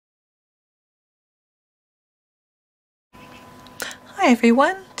Hi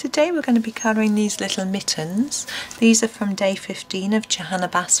everyone, today we're going to be colouring these little mittens. These are from day 15 of Johanna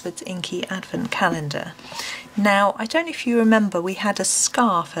Basford's Inky Advent Calendar. Now, I don't know if you remember, we had a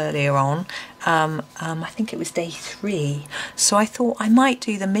scarf earlier on, I think it was day 3, so I thought I might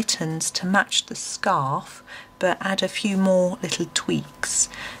do the mittens to match the scarf but add a few more little tweaks.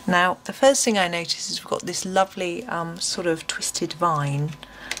 Now, the first thing I noticed is we've got this lovely sort of twisted vine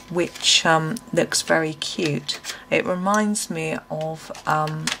which looks very cute. It reminds me of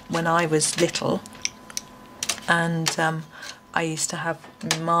when I was little, and I used to have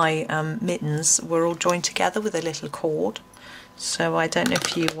my mittens were all joined together with a little cord. So I don't know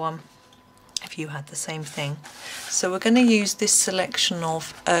if you had the same thing. So we're going to use this selection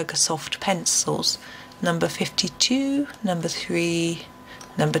of Ergosoft pencils, number 52, number 3,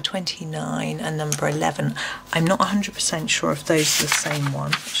 number 29 and number 11. I'm not 100% sure if those are the same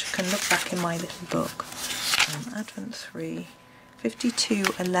one, which I can look back in my little book. Advent 3, 52,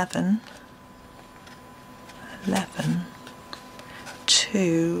 11, 11,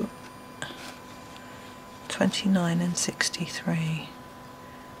 2, 29 and 63.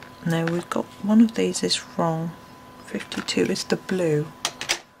 No, we've got one of these is wrong. 52 is the blue.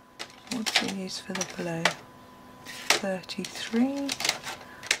 What do we use for the blue? 33.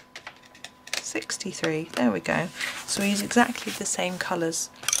 63, there we go. So we use exactly the same colours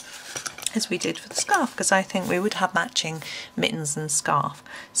as we did for the scarf, because I think we would have matching mittens and scarf.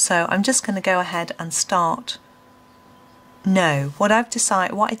 So I'm just going to go ahead and start. No, what I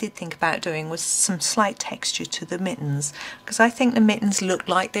did think about doing was some slight texture to the mittens, because I think the mittens look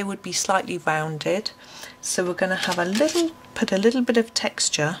like they would be slightly rounded. So we're going to put a little bit of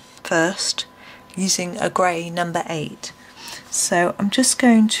texture first using a grey number 8. So I'm just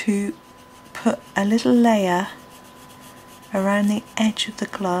going to put a little layer around the edge of the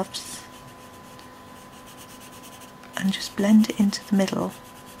gloves and just blend it into the middle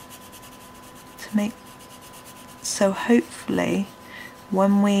to make, so hopefully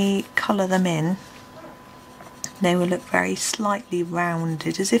when we colour them in they will look very slightly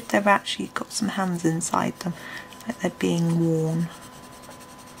rounded, as if they've actually got some hands inside them, like they're being worn.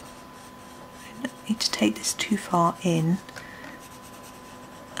 I don't need to take this too far in.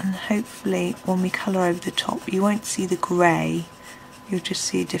 And hopefully when we colour over the top you won't see the grey, you'll just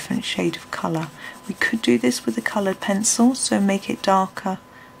see a different shade of colour. We could do this with a coloured pencil, so make it darker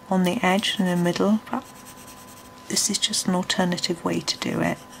on the edge and in the middle, but this is just an alternative way to do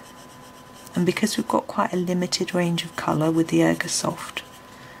it. And because we've got quite a limited range of colour with the Ergosoft,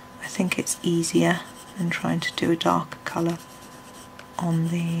 I think it's easier than trying to do a darker colour on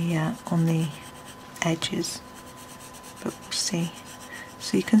the edges, but we'll see.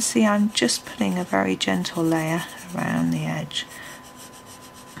 So you can see I'm just putting a very gentle layer around the edge.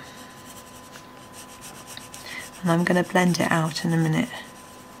 And I'm going to blend it out in a minute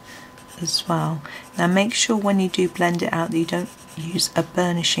as well. Now make sure when you do blend it out that you don't use a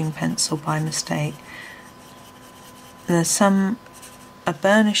burnishing pencil by mistake. A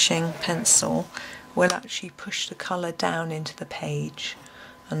burnishing pencil will actually push the colour down into the page,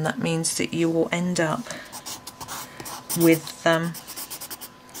 and that means that you will end up with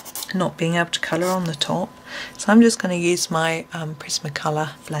not being able to colour on the top. So I'm just going to use my Prismacolor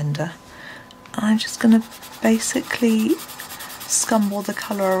blender. I'm just going to basically scumble the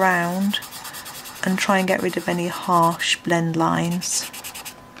colour around and try and get rid of any harsh blend lines.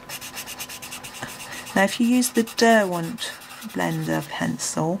 Now if you use the Derwent blender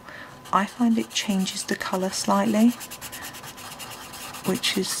pencil, I find it changes the colour slightly,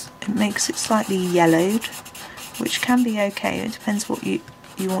 it makes it slightly yellowed, which can be okay. It depends what you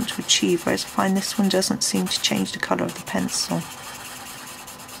want to achieve, whereas I find this one doesn't seem to change the colour of the pencil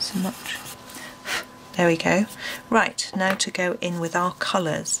so much. There we go. Right, now to go in with our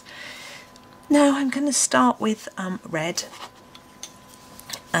colours. Now I'm going to start with red,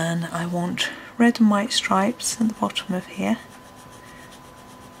 and I want red and white stripes at the bottom of here.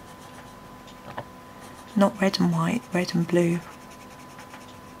 Not red and white, red and blue.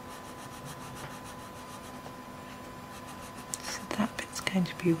 Going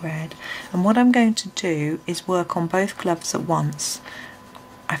to be red, and what I'm going to do is work on both gloves at once.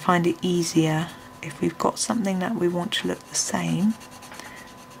 I find it easier if we've got something that we want to look the same,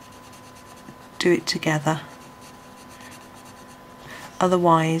 do it together.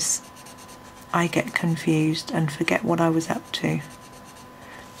 Otherwise I get confused and forget what I was up to.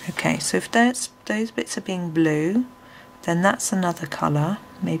 Okay, so if those bits are being blue, then that's another colour,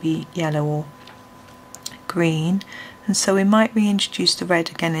 maybe yellow or green. And so we might reintroduce the red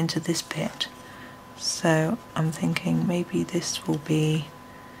again into this bit. So I'm thinking maybe this will be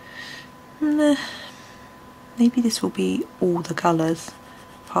Maybe this will be all the colours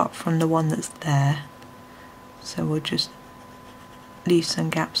apart from the one that's there. So we'll just leave some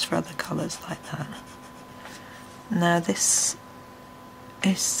gaps for other colours like that. Now this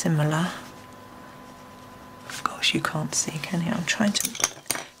is similar. Gosh, you can't see, can you? I'm trying to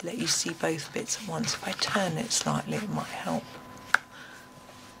let you see both bits at once. If I turn it slightly, it might help.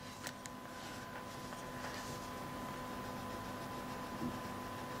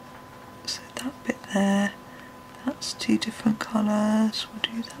 So that bit there, that's two different colours. We'll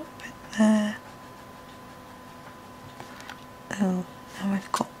do that bit there. Oh, now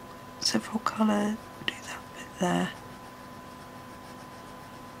I've got several colours. We'll do that bit there.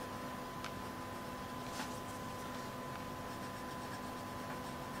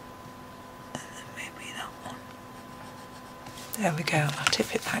 And then maybe that one. There we go. I'll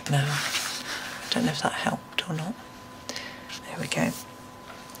tip it back now. I don't know if that helped or not. There we go.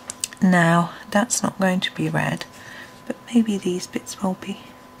 Now, that's not going to be red, but maybe these bits will be.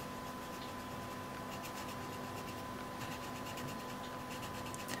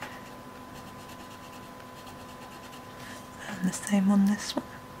 And the same on this one.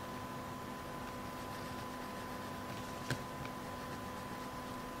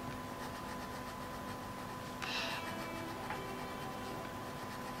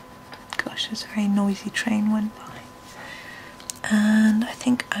 Gosh, there's a very noisy train went by. And I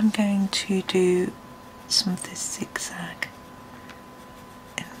think I'm going to do some of this zigzag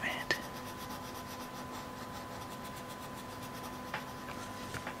in red.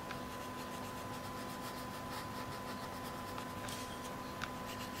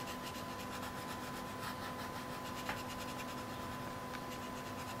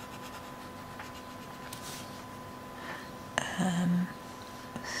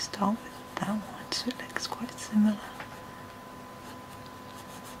 Start with that one so it looks quite similar.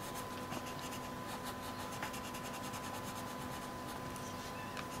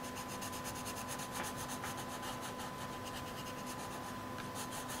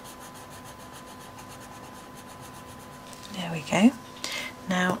 There we go.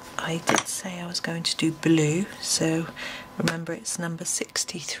 Now I did say I was going to do blue, so remember it's number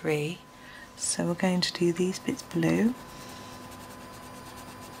 63. So we're going to do these bits blue.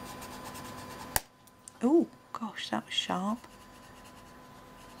 Oh gosh, that was sharp.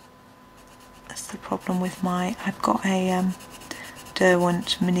 That's the problem with my, I've got a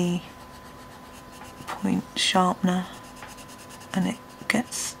Derwent mini point sharpener and it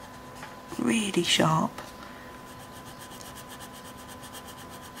gets really sharp.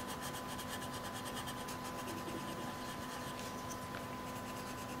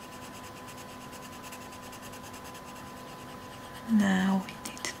 Now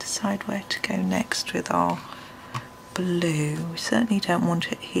we need to decide where to go next with our blue. We certainly don't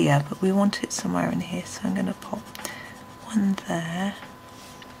want it here, but we want it somewhere in here, so I'm going to pop one there,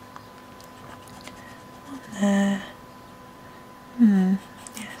 one there,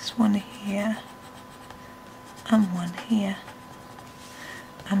 yes, one here, and one here,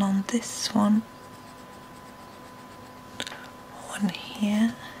 and on this one, one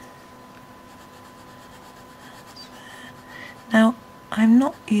here. Now, I'm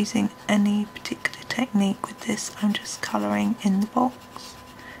not using any particular technique with this, I'm just colouring in the box,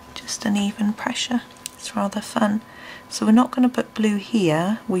 just an even pressure. It's rather fun. So we're not going to put blue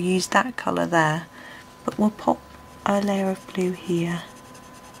here, we'll use that colour there, but we'll pop a layer of blue here.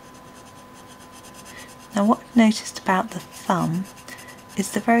 Now what I've noticed about the thumb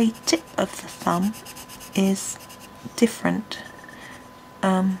is the very tip of the thumb is different.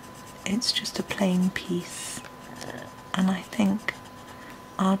 It's just a plain piece. And I think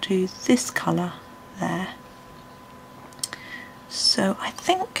I'll do this colour there. So I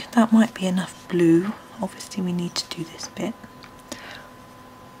think that might be enough blue. Obviously we need to do this bit.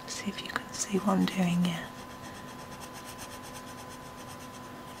 See if you can see what I'm doing here.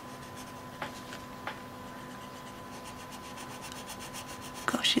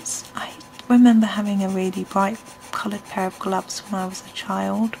 Gosh, I remember having a really bright coloured pair of gloves when I was a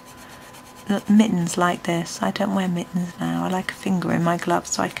child. Mittens like this. I don't wear mittens now. I like a finger in my glove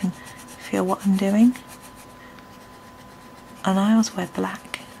so I can feel what I'm doing. And I always wear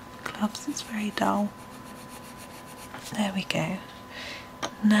black gloves, it's very dull. There we go.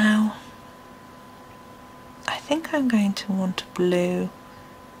 Now, I think I'm going to want a blue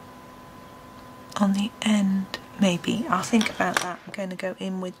on the end, maybe. I'll think about that. I'm going to go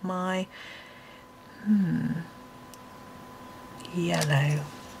in with my yellow.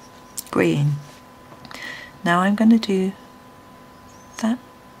 Green. Now I'm going to do that,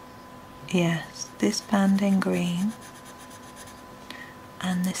 yes, this band in green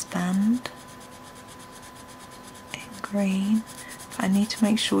and this band green. I need to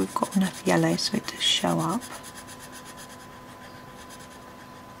make sure we've got enough yellow so it does show up.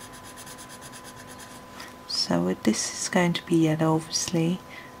 So this is going to be yellow obviously,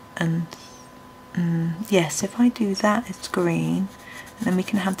 and yes, if I do that it's green, and then we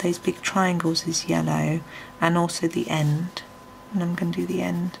can have those big triangles as yellow, and also the end, and I'm going to do the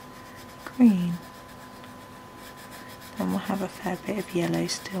end green. Then we'll have a fair bit of yellow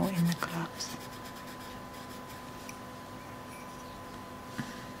still in the gloves.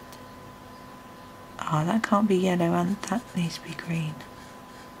 Ah, that can't be yellow and that needs to be green.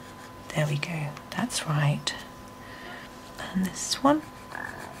 There we go, that's right. And this one,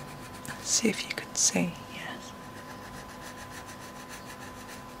 let's see if you can see, yes.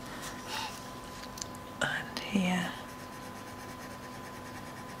 And here.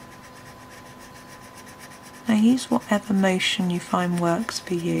 Now use whatever motion you find works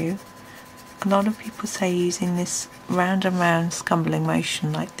for you. A lot of people say using this round and round scumbling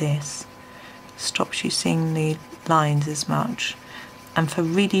motion like this stops you seeing the lines as much. And for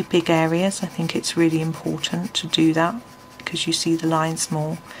really big areas I think it's really important to do that because you see the lines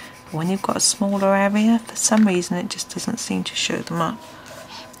more. But when you've got a smaller area, for some reason it just doesn't seem to show them up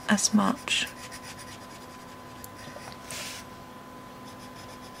as much.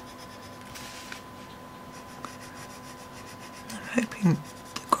 I'm hoping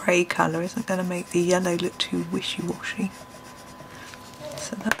the grey colour isn't going to make the yellow look too wishy-washy.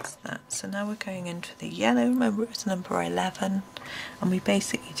 So that's that. So now we're going into the yellow. Remember, it's number 11, and we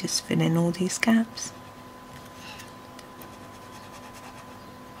basically just fill in all these gaps.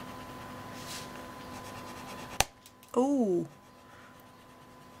 Oh,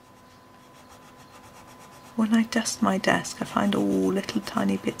 when I dust my desk I find all little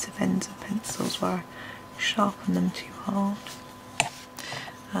tiny bits of ends of pencils where I sharpen them too hard,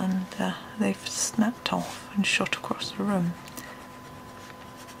 and they've snapped off and shot across the room.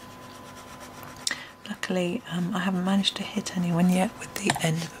 Luckily I haven't managed to hit anyone yet with the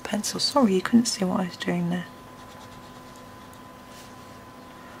end of a pencil. Sorry you couldn't see what I was doing there.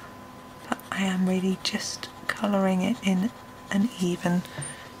 But I am really just colouring it in an even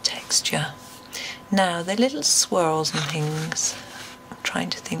texture. Now the little swirls and things, I'm trying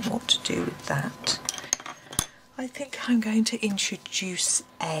to think what to do with that. I think I'm going to introduce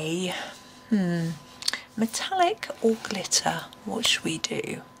a metallic or glitter. What should we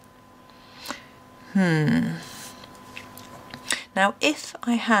do? Now if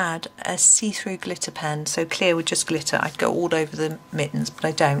I had a see-through glitter pen, so clear with just glitter, I'd go all over the mittens, but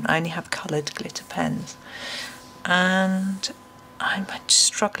I don't. I only have coloured glitter pens. And I'm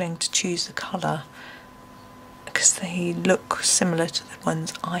struggling to choose the colour because they look similar to the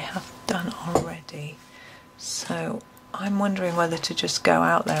ones I have done already. So I'm wondering whether to just go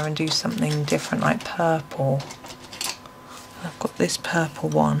out there and do something different like purple. I've got this purple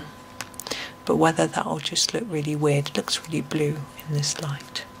one. But whether that'll just look really weird. It looks really blue in this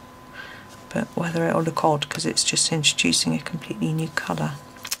light, but whether it'll look odd because it's just introducing a completely new colour.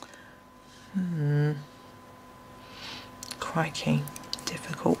 Crikey,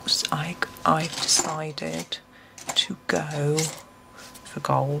 difficult. I've decided to go for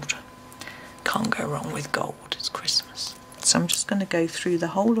gold. Can't go wrong with gold, it's Christmas. So I'm just going to go through the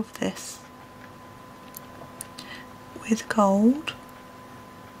whole of this with gold.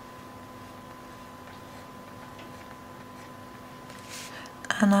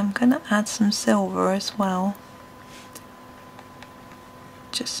 And I'm going to add some silver as well,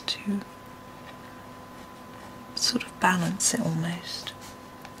 just to sort of balance it almost.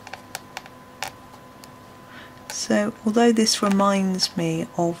 So although this reminds me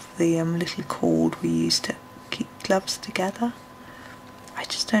of the little cord we used to keep gloves together, I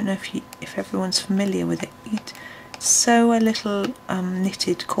just don't know if everyone's familiar with it. You'd sew a little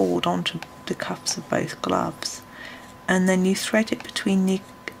knitted cord onto the cuffs of both gloves, and then you thread it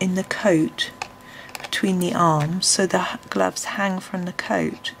in the coat between the arms so the gloves hang from the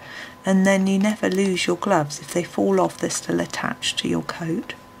coat, and then you never lose your gloves. If they fall off, they're still attached to your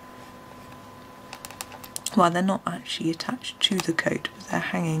coat. Well, they're not actually attached to the coat, but they're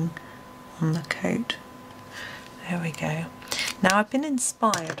hanging on the coat. There we go. Now I've been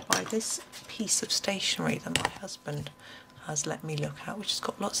inspired by this piece of stationery that my husband has let me look at, which has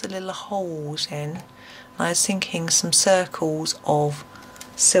got lots of little holes in. And I was thinking some circles of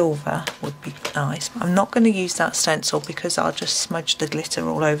silver would be nice. I'm not going to use that stencil because I'll just smudge the glitter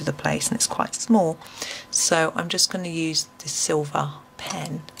all over the place and it's quite small. So I'm just going to use this silver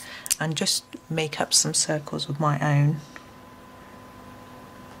pen and just make up some circles with my own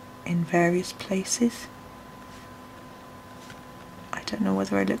in various places. I don't know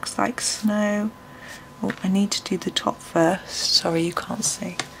whether it looks like snow Oh, I need to do the top first. Sorry, you can't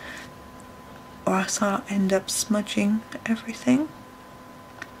see. Or else I'll end up smudging everything.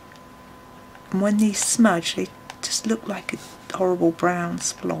 And when these smudge, they just look like a horrible brown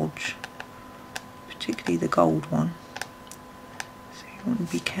splodge. Particularly the gold one. So you want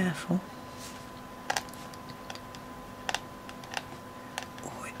to be careful.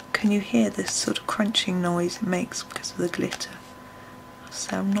 Oh, can you hear this sort of crunching noise it makes because of the glitter?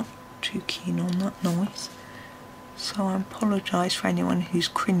 So I'm not too keen on that noise. So I apologise for anyone who's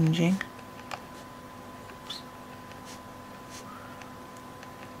cringing.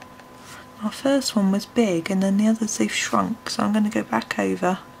 Our first one was big and then the others they've shrunk, so I'm going to go back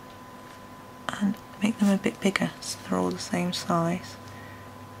over and make them a bit bigger so they're all the same size.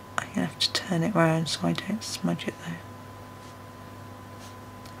 I'm going to have to turn it round so I don't smudge it though.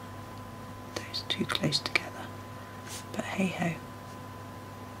 Those are too close together, but hey ho.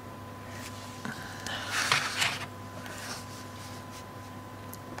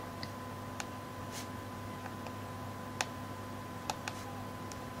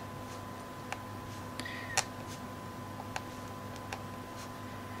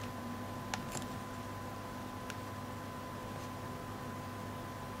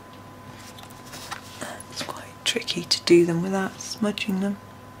 It's quite tricky to do them without smudging them.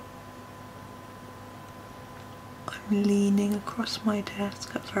 I'm leaning across my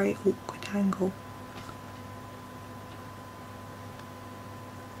desk at a very awkward angle.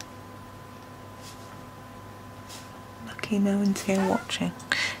 Lucky no one's here watching.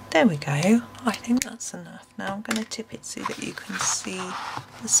 There we go. I think that's enough. Now I'm going to tip it so that you can see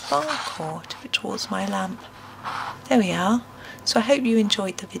the sparkle. Tip it towards my lamp. There we are. So I hope you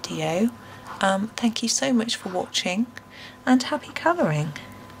enjoyed the video. Thank you so much for watching and happy colouring.